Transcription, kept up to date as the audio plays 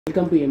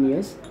Welcome to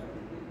MES.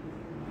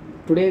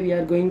 Today we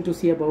are going to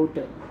see about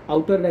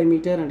outer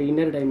diameter and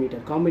inner diameter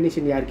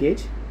combination air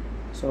gauge.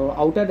 So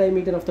outer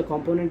diameter of the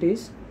component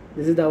is,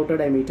 this is the outer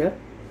diameter,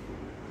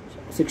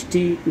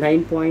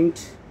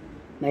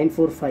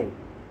 69.945,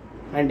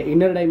 and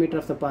inner diameter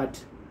of the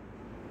part,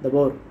 the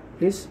bore,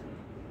 is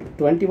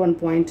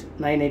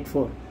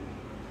 21.984.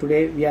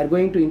 Today we are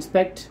going to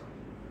inspect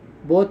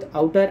both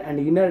outer and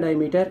inner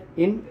diameter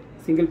in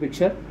single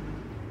picture.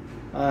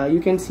 You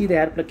can see the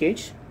air plug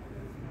gauge.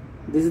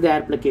 This is the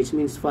air plug gauge,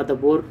 means for the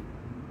bore,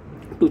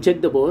 to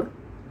check the bore,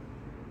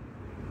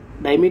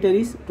 diameter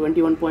is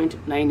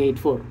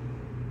 21.984.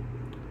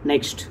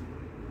 Next,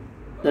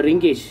 the ring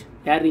gauge,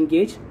 air ring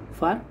gauge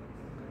for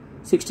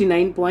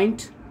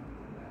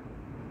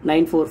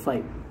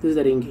 69.945. This is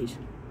the ring gauge.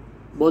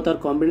 Both are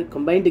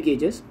combined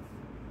gauges,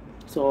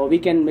 so we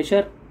can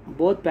measure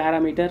both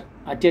parameter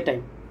at a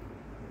time.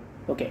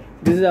 Okay,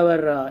 this is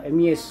our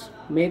MES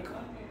make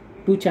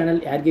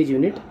 2-channel air gauge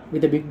unit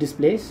with a big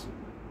displays.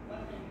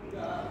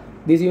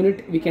 This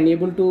unit we can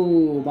able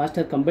to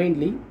master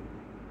combinedly.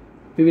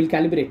 We will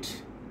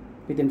calibrate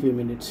within few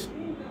minutes.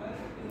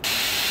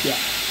 Yeah.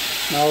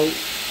 Now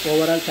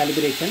overall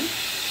calibration.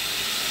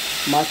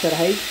 Master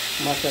high,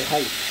 master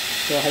high.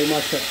 So high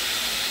master.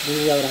 This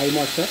is our high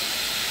master.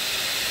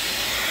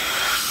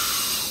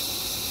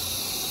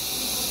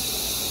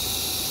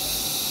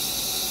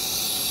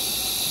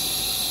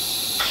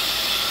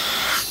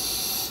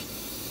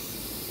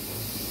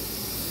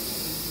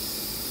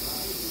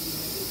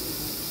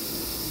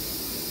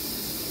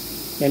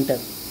 Enter.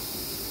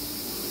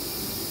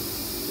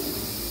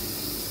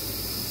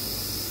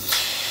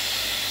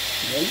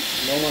 Then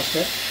low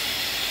master.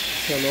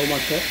 So low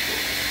master.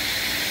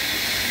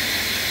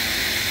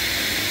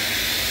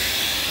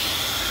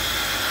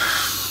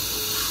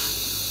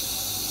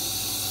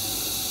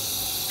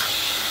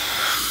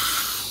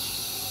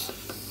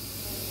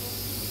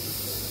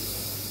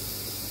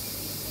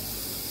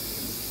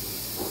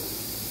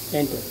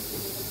 Enter.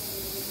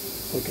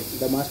 Okay,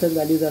 the master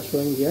values are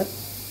showing here.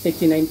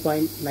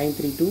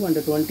 69.932 and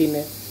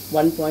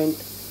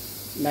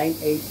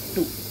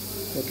 21.982.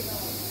 Okay.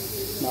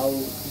 Now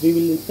we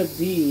will inspect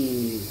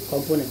the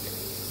component.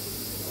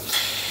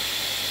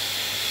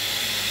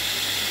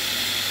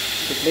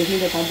 So placing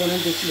the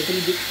component is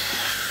little bit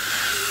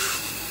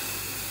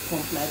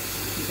complex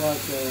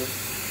because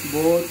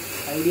both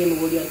ID and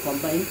OD are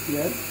combined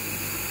here.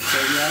 So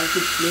we have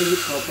to place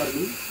it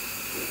properly.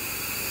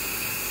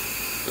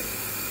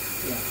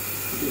 Yeah,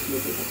 it is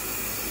placed.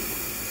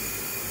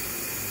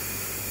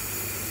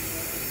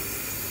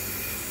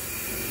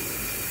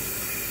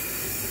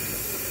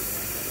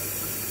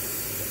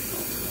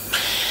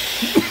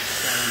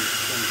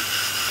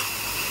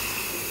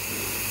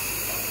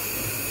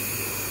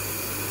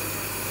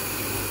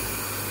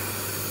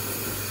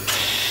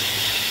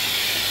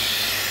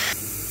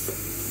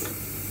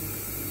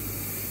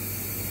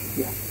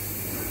 Yeah.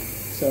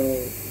 So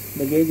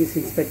the gauge is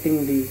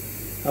inspecting the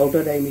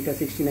outer diameter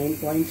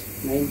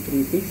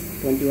 69.936,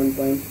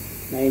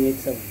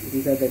 21.987.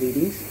 These are the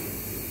readings.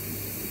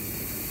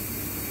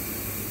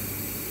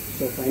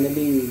 So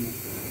finally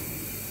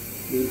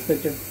we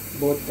inspected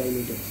both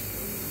diameters.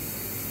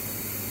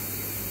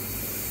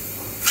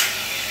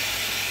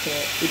 So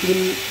it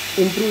will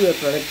improve your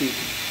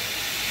productivity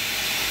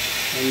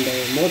and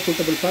more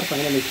suitable for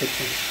final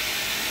inspection.